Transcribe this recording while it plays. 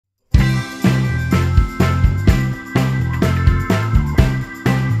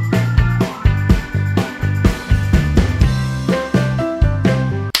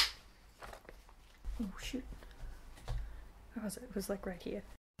was like right here.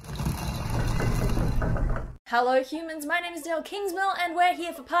 Hello humans, my name is Dael Kingsmill and we're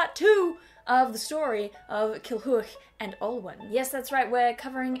here for part 2 of the story of Culhwch and Olwen. Yes, that's right, we're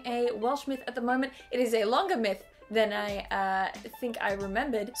covering a Welsh myth at the moment. It is a longer myth than I think I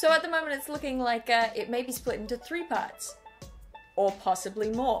remembered. So at the moment it's looking like it may be split into 3 parts. Or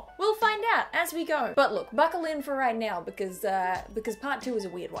possibly more. We'll find out as we go. But look, buckle in for right now because part 2 is a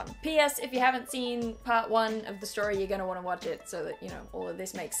weird one. P.S. if you haven't seen part 1 of the story, you're gonna want to watch it so that, you know, all of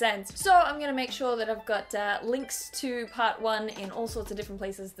this makes sense. So I'm gonna make sure that I've got links to part 1 in all sorts of different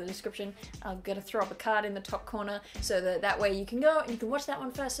places in the description. I'm gonna throw up a card in the top corner so that way you can go and you can watch that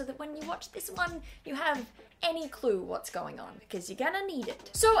one first so that when you watch this one, you have any clue what's going on, because you're gonna need it.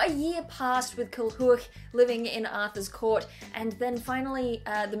 So a year passed with Culhwch living in Arthur's court, and then finally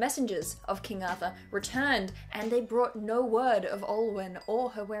the messengers of King Arthur returned, and they brought no word of Olwen or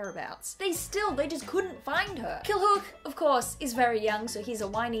her whereabouts. They just couldn't find her. Culhwch, of course, is very young, so he's a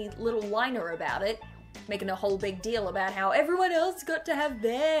whiny little whiner about it, making a whole big deal about how everyone else got to have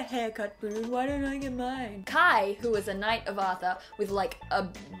their haircut pruned, why don't I get mine? Kai, who was a knight of Arthur with like a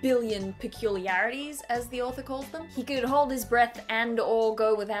billion peculiarities, as the author calls them, he could hold his breath and or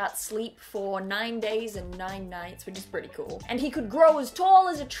go without sleep for 9 days and 9 nights, which is pretty cool. And he could grow as tall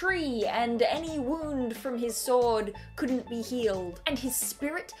as a tree, and any wound from his sword couldn't be healed. And his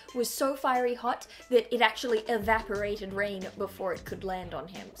spirit was so fiery hot that it actually evaporated rain before it could land on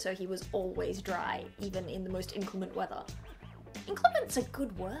him, so he was always dry, even in the most inclement weather. Inclement's a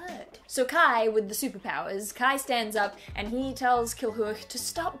good word. So Kai, with the superpowers, Kai stands up and he tells Culhwch to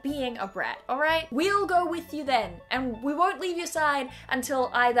stop being a brat, alright? We'll go with you then, and we won't leave your side until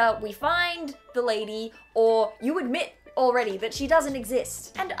either we find the lady or you admit already that she doesn't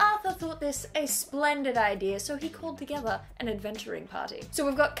exist. And Arthur thought this a splendid idea, so he called together an adventuring party. So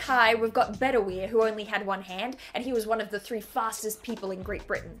we've got Kai, we've got Bedwyr, who only had 1 hand, and he was one of the 3 fastest people in Great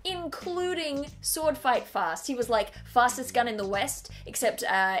Britain, including sword fight fast. He was like fastest gun in the West, except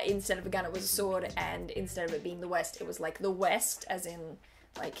instead of a gun it was a sword, and instead of it being the West, it was like the West, as in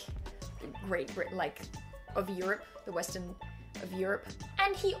like Great Britain, like of Europe, the Western of Europe.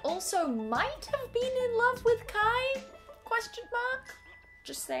 And he also might have been in love with Kai? Question mark?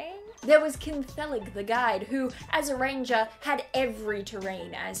 Just saying. There was Cynthellig the guide, who, as a ranger, had every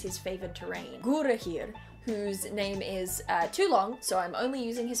terrain as his favoured terrain. Gurahir, whose name is too long, so I'm only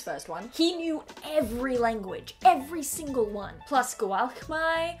using his first one. He knew every language, every single one. Plus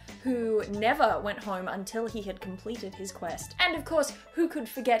Culhwch, who never went home until he had completed his quest. And of course, who could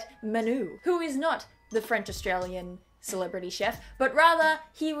forget Manu, who is not the French-Australian celebrity chef, but rather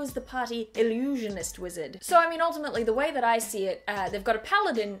he was the party illusionist wizard. So I mean, ultimately, the way that I see it, they've got a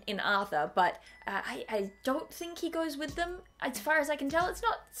paladin in Arthur, but I don't think he goes with them. As far as I can tell, it's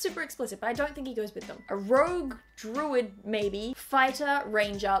not super explicit, but I don't think he goes with them. A rogue, druid maybe, fighter,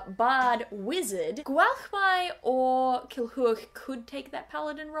 ranger, bard, wizard. Culhwch or Culhwch could take that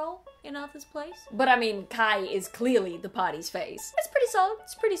paladin role in Arthur's place. But I mean, Kai is clearly the party's face. It's pretty solid.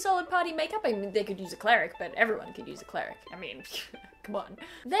 It's pretty solid party makeup. I mean, they could use a cleric, but everyone could use a cleric. I mean, come on.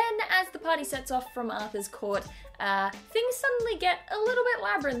 Then, as the party sets off from Arthur's court, things suddenly get a little bit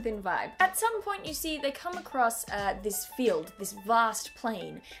labyrinthine vibe. At some point, you see, they come across this field, this vast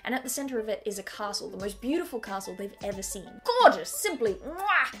plain, and at the center of it is a castle, the most beautiful castle they've ever seen. Gorgeous, simply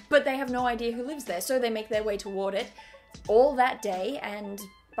mwah! But they have no idea who lives there, so they make their way toward it all that day, and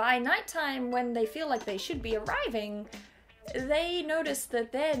by nighttime, when they feel like they should be arriving, they notice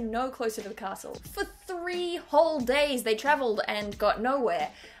that they're no closer to the castle. For 3 whole days they traveled and got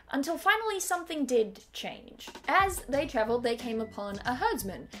nowhere, until finally something did change. As they traveled, they came upon a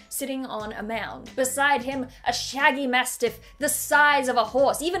herdsman sitting on a mound. Beside him, a shaggy mastiff the size of a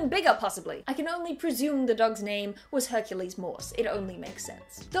horse, even bigger possibly. I can only presume the dog's name was Hercules Morse. It only makes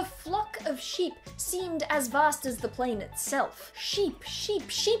sense. The flock of sheep seemed as vast as the plain itself. Sheep, sheep,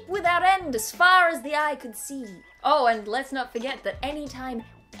 sheep without end, as far as the eye could see. Oh, and let's not forget that anytime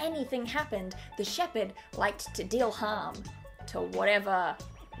anything happened, the shepherd liked to deal harm to whatever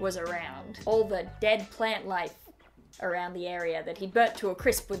was around. All the dead plant life around the area that he'd burnt to a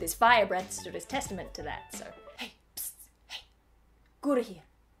crisp with his fire breath stood as testament to that, so. Hey, psst, hey, Gurahir,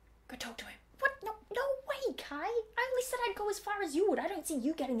 go talk to him. What? No way, Kai. I only said I'd go as far as you would. I don't see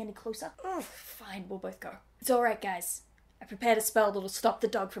you getting any closer. Ugh, fine, we'll both go. It's alright, guys. I prepared a spell that'll stop the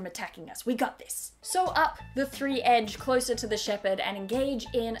dog from attacking us. We got this. So up the 3 edge closer to the shepherd and engage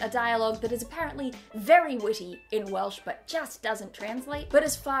in a dialogue that is apparently very witty in Welsh, but just doesn't translate. But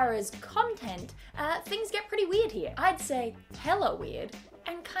as far as content, things get pretty weird here. I'd say hella weird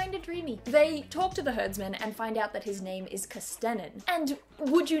and kinda dreamy. They talk to the herdsman and find out that his name is Custennin. And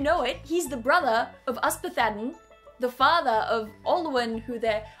would you know it, he's the brother of Ysbyddaden, the father of Olwen, who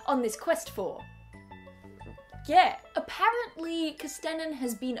they're on this quest for. Yeah. Apparently, Custennin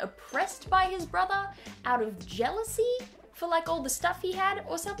has been oppressed by his brother out of jealousy for like all the stuff he had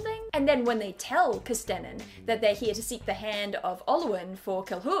or something. And then when they tell Custennin that they're here to seek the hand of Olwen for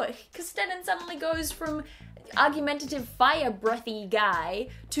Culhwch, Custennin suddenly goes from argumentative fire-breathy guy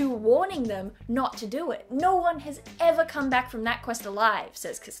to warning them not to do it. No one has ever come back from that quest alive,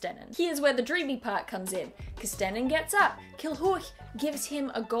 says Custennin. Here's where the dreamy part comes in. Custennin gets up. Culhwch gives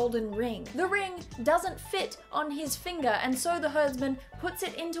him a golden ring. The ring doesn't fit on his finger, and so the herdsman puts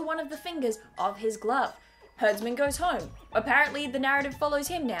it into one of the fingers of his glove. Herdsman goes home. Apparently the narrative follows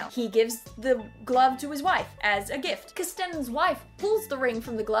him now. He gives the glove to his wife as a gift. Custennin's wife pulls the ring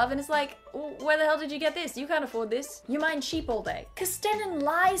from the glove and is like, where the hell did you get this? You can't afford this. You mind sheep all day. Custennin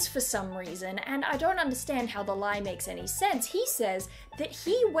lies for some reason, and I don't understand how the lie makes any sense. He says that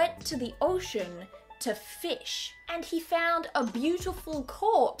he went to the ocean to fish, and he found a beautiful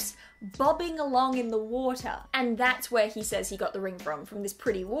corpse bobbing along in the water. And that's where he says he got the ring from this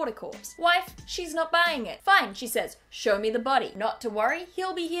pretty water corpse. Wife, she's not buying it. Fine, she says, show me the body. Not to worry,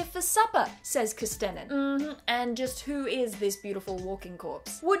 he'll be here for supper, says Custennin. And just who is this beautiful walking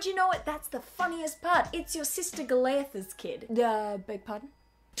corpse? Would you know it? That's the funniest part. It's your sister Galetha's kid. Beg pardon?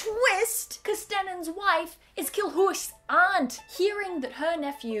 Twist! Custennin's wife is Culhwch's aunt. Hearing that her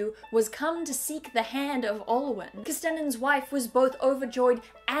nephew was come to seek the hand of Olwen, Custennin's wife was both overjoyed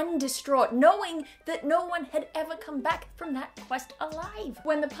and distraught, knowing that no one had ever come back from that quest alive.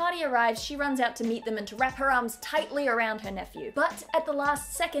 When the party arrives, she runs out to meet them and to wrap her arms tightly around her nephew. But at the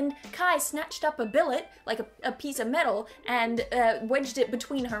last second, Kai snatched up a billet, like a piece of metal, and wedged it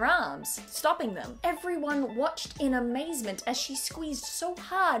between her arms, stopping them. Everyone watched in amazement as she squeezed so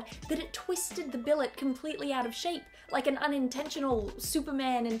hard that it twisted the billet completely out of shape, like an unintentional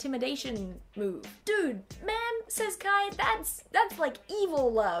Superman intimidation move. Dude, ma'am, says Kai, that's like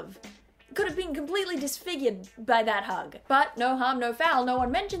evil love. Could have been completely disfigured by that hug. But no harm, no foul, no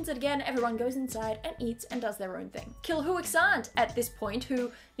one mentions it again, everyone goes inside and eats and does their own thing. Culhwch's aunt, at this point,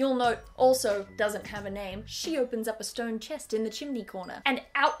 who you'll note also doesn't have a name, she opens up a stone chest in the chimney corner and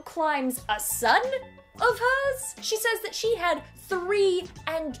out climbs a son of hers? She says that she had 3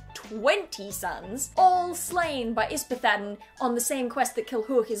 and 20 sons, all slain by Ispathaden on the same quest that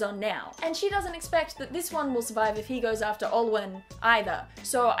Culhwch is on now. And she doesn't expect that this one will survive if he goes after Olwen either.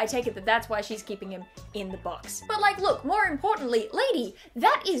 So I take it that that's why she's keeping him in the box. But like, look, more importantly, lady,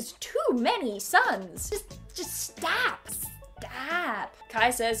 that is too many sons. Just stop. Stop.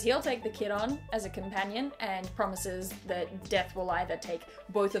 Kai says he'll take the kid on as a companion and promises that death will either take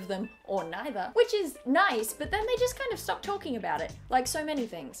both of them or neither, which is nice, but then they just kind of stop talking about it, like so many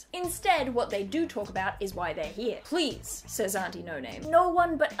things. Instead, what they do talk about is why they're here. Please, says Auntie No Name. No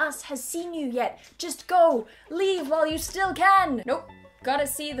one but us has seen you yet. Just go. Leave while you still can. Nope. Gotta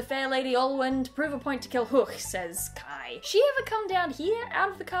see the fair lady Olwen to prove a point to Culhwch, says Kai. She ever come down here out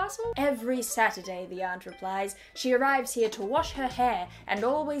of the castle? Every Saturday, the aunt replies. She arrives here to wash her hair and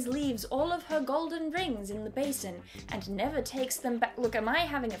always leaves all of her golden rings in the basin and never takes them back. Look, am I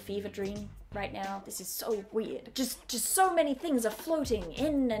having a fever dream right now? This is so weird. Just so many things are floating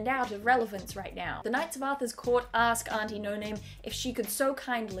in and out of relevance right now. The Knights of Arthur's court ask Auntie No Name if she could so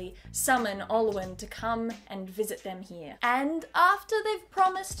kindly summon Olwen to come and visit them here. And after they've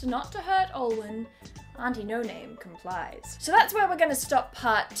promised not to hurt Olwen, Auntie No Name complies. So that's where we're gonna stop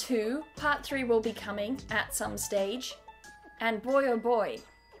part 2. Part 3 will be coming at some stage. And boy oh boy,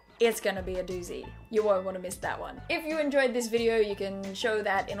 it's gonna be a doozy. You won't want to miss that one. If you enjoyed this video, you can show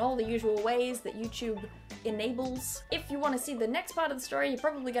that in all the usual ways that YouTube enables. If you want to see the next part of the story, you're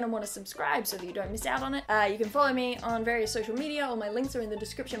probably going to want to subscribe so that you don't miss out on it. You can follow me on various social media. All my links are in the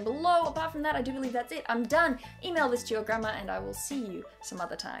description below. Apart from that, I do believe that's it. I'm done. Email this to your grandma and I will see you some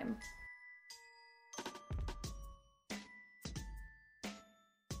other time.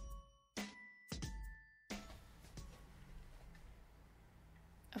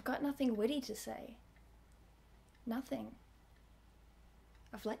 I've got nothing witty to say. Nothing.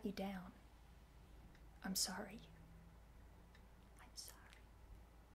 I've let you down. I'm sorry.